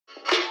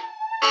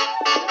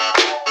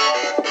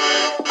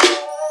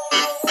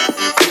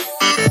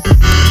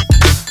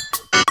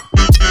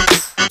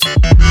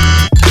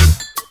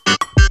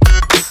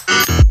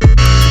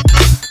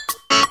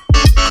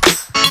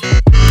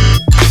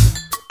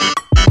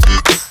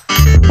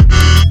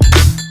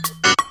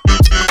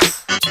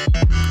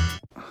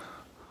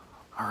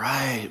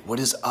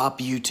up,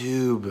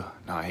 YouTube?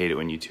 No, I hate it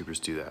when YouTubers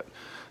do that.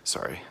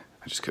 Sorry,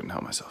 I just couldn't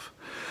help myself.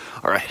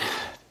 All right,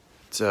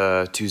 it's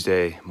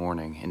Tuesday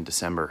morning in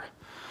December.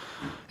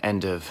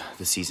 End of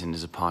the season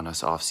is upon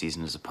us, off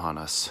season is upon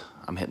us.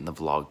 I'm hitting the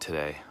vlog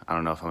today. I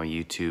don't know if I'm a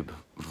YouTube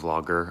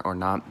vlogger or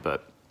not,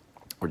 but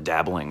we're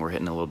dabbling. We're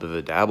hitting a little bit of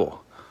a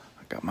dabble.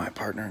 I got my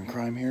partner in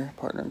crime here.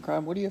 Partner in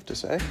crime, what do you have to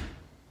say?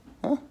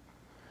 Huh?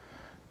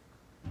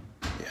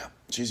 Yeah,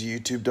 she's a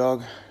YouTube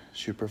dog.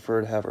 She would prefer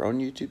to have her own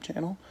YouTube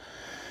channel.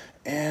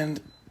 And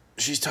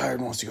she's tired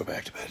and wants to go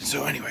back to bed.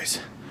 So anyways,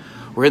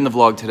 we're in the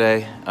vlog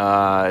today.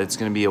 It's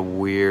gonna be a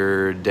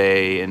weird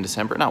day in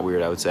December. Not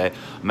weird, I would say.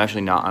 I'm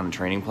actually not on a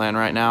training plan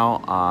right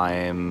now.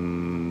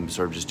 I'm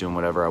sort of just doing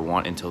whatever I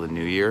want until the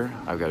new year.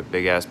 I've got a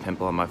big ass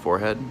pimple on my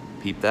forehead.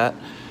 Peep that.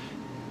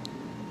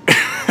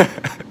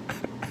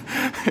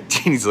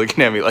 Jeannie's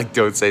looking at me like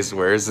don't say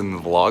swears in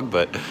the vlog,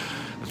 but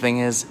the thing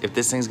is, if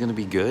this thing's gonna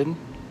be good,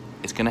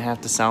 it's gonna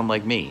have to sound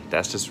like me.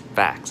 That's just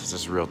facts, it's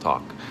just real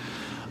talk.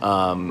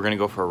 We're gonna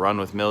go for a run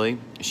with Millie.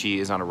 She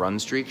is on a run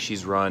streak.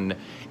 She's run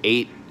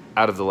 8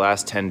 out of the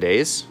last 10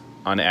 days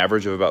on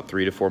average of about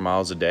 3 to 4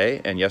 miles a day.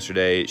 And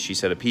yesterday she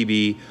set a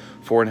PB,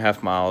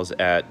 4.5 miles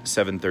at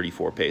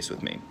 7:34 pace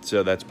with me.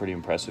 So that's pretty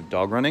impressive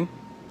dog running.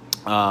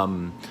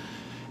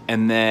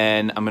 And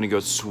then I'm gonna go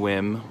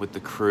swim with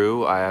the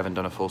crew. I haven't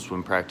done a full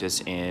swim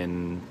practice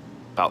in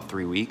about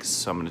 3 weeks.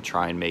 So I'm gonna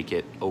try and make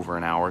it over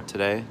an hour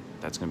today.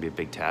 That's gonna be a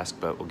big task,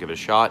 but we'll give it a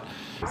shot.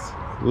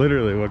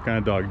 Literally, what kind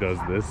of dog does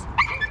this?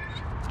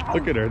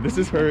 Look at her. This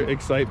is her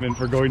excitement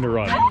for going to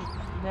run.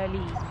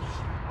 Nelly.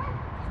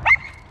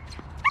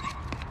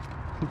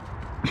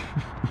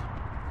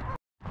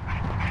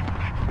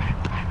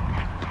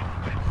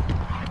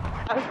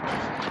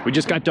 We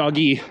just got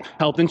doggy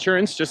health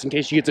insurance just in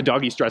case she gets a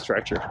doggy stress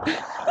fracture.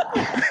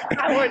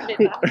 I wouldn't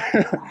do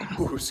that.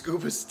 Ooh,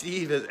 Scuba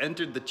Steve has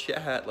entered the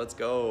chat. Let's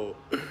go.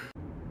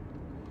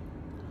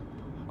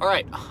 All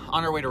right,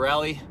 on our way to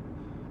Raleigh,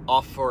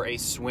 off for a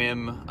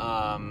swim.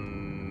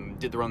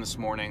 Did the run this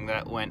morning.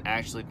 That went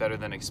actually better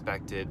than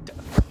expected.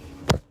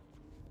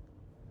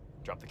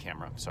 Drop the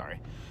camera, sorry.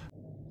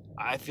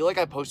 I feel like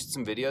I posted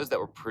some videos that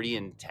were pretty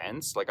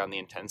intense, like on the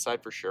intense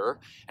side for sure.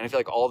 And I feel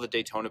like all the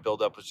Daytona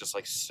buildup was just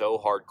like so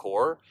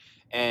hardcore.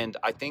 And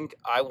I think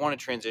I want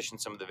to transition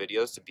some of the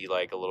videos to be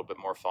like a little bit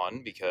more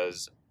fun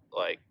because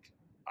like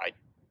I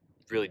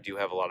really do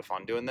have a lot of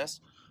fun doing this.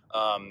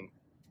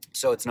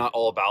 So it's not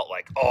all about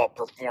like, oh,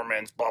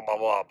 performance, blah, blah,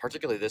 blah.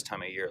 Particularly this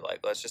time of year, like,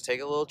 let's just take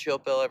a little chill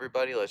pill,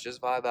 everybody. Let's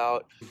just vibe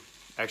out.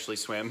 Actually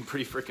swam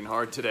pretty freaking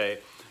hard today.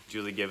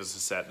 Julie gave us a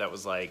set that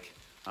was like,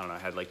 I don't know, I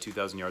had like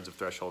 2,000 yards of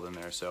threshold in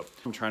there. So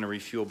I'm trying to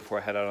refuel before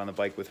I head out on the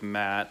bike with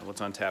Matt. What's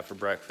on tap for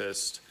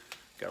breakfast?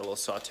 Got a little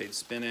sauteed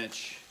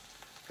spinach.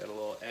 Got a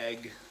little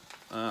egg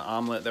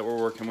omelet that we're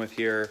working with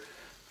here.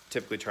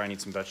 Typically try and eat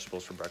some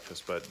vegetables for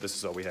breakfast, but this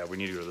is all we have. We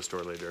need to go to the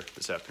store later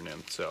this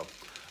afternoon. So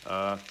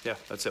yeah,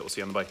 that's it. We'll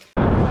see you on the bike.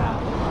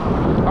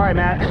 All right,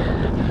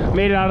 Matt,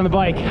 made it out on the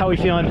bike. How are we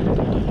feeling?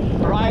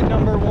 Ride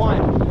number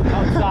 1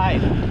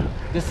 outside.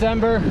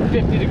 December,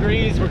 50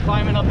 degrees. We're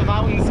climbing up the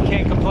mountains.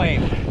 Can't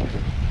complain.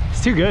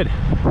 It's too good.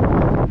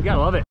 You gotta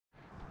love it.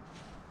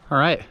 All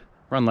right,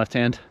 we're on left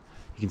hand.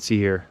 You can see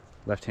here,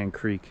 left hand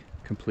creek,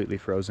 completely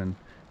frozen.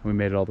 And we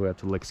made it all the way up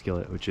to Lick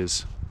Skillet, which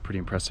is pretty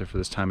impressive for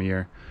this time of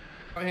year.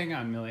 Oh, hang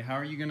on, Millie. How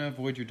are you gonna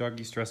avoid your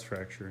doggy stress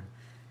fracture?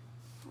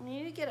 I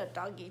need to get a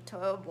doggy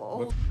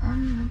turbo.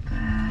 I'm the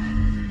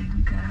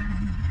bad guy.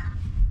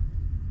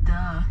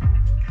 Duh.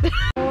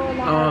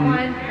 All I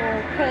want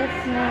for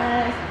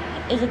Christmas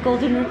is a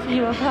golden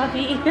retriever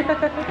puppy.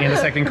 And a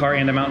second car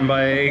and a mountain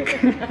bike.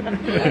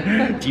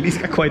 Jeannie's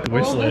got quite the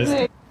wish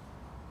list.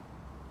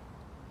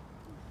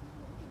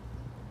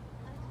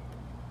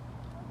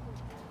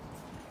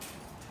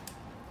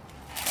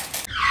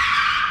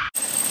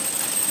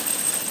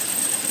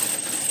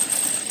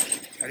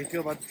 How do you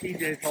feel about the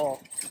TJ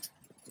Hall?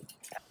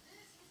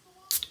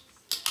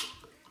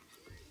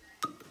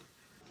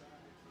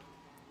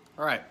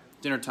 All right,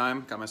 dinner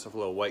time. Got myself a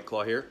little White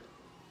Claw here.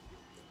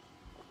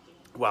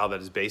 Wow, that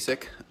is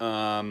basic.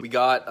 We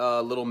got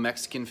a little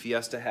Mexican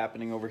fiesta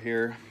happening over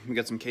here. We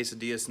got some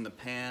quesadillas in the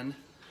pan,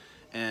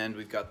 and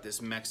we've got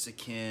this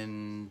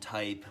Mexican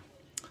type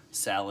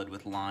salad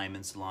with lime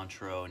and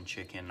cilantro and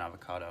chicken and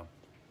avocado.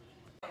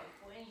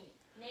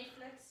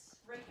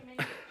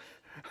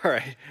 All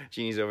right,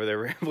 Jeannie's over there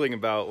rambling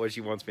about what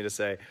she wants me to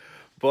say.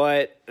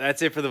 But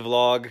that's it for the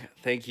vlog.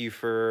 Thank you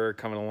for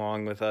coming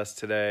along with us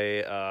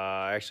today.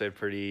 I actually had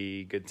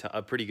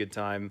a pretty good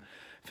time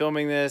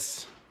filming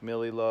this.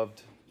 Millie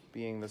loved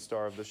being the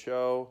star of the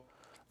show.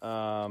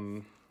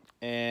 And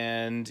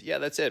yeah,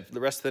 that's it.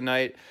 The rest of the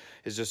night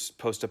is just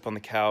post up on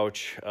the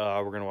couch.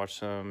 We're gonna watch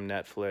some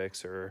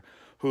Netflix or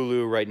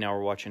Hulu. Right now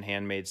we're watching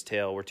Handmaid's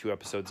Tale. We're 2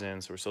 episodes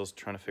in, so we're still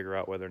trying to figure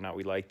out whether or not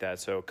we like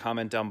that. So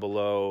comment down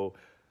below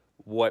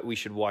what we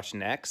should watch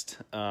next.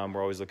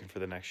 We're always looking for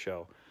the next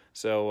show.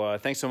 So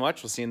thanks so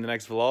much. We'll see you in the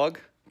next vlog.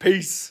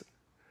 Peace.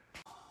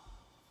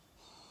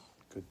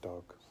 Good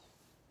dog.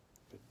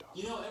 Good dog.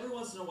 You know, every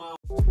once in a while...